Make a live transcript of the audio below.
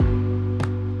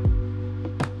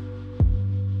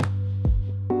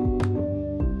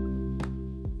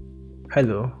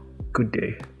Hello, good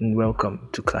day, and welcome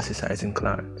to Classicizing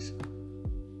Clarence.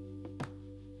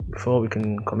 Before we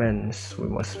can commence, we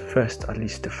must first at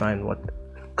least define what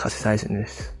classicizing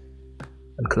is.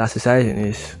 And classicizing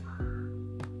is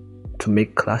to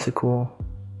make classical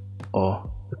or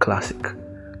a classic.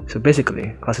 So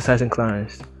basically, classicizing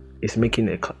Clarence is making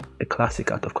a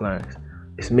classic out of Clarence.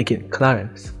 It's making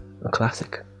Clarence a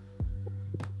classic.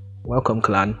 Welcome,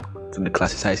 Clan, to the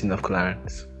classicizing of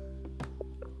Clarence.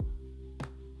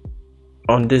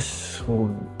 On this,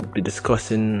 we'll be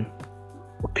discussing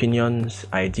opinions,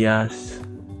 ideas,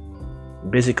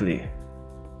 basically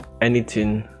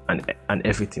anything and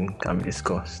everything can be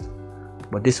discussed.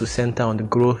 But this will center on the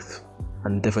growth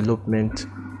and development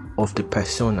of the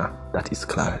persona that is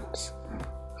Clarence.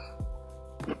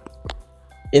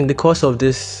 In the course of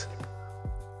this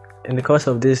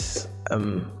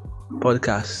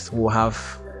podcast, we'll have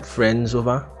friends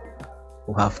over,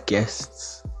 we'll have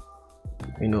guests,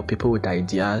 people with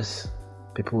ideas,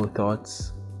 people with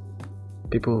thoughts,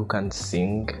 people who can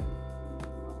sing,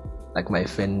 like my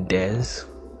friend Des.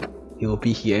 He will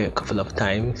be here a couple of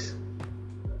times.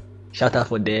 Shout out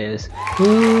for Des.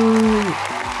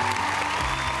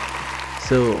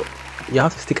 So you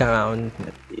have to stick around.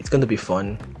 It's going to be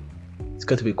fun. It's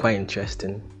going to be quite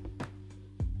interesting.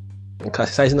 The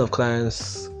Classicizing of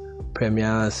Clarence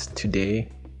premieres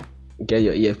today. Get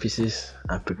your earpieces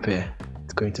and prepare.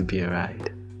 It's going to be a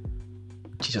ride.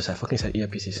 Jesus, I fucking said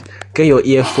earpieces. Get your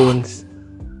earphones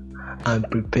and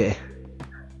prepare.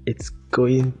 It's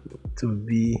going to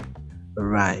be a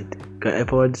ride. Got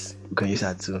AirPods? You can use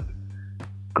that too.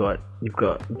 You've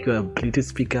got a Bluetooth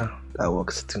speaker that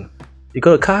works too. You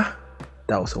got a car?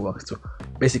 That also works too.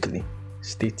 Basically,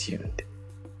 stay tuned.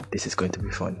 This is going to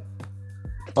be fun.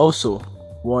 Also,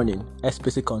 warning,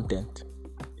 explicit content.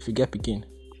 If you get picking,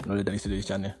 no, don't listen to this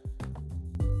channel.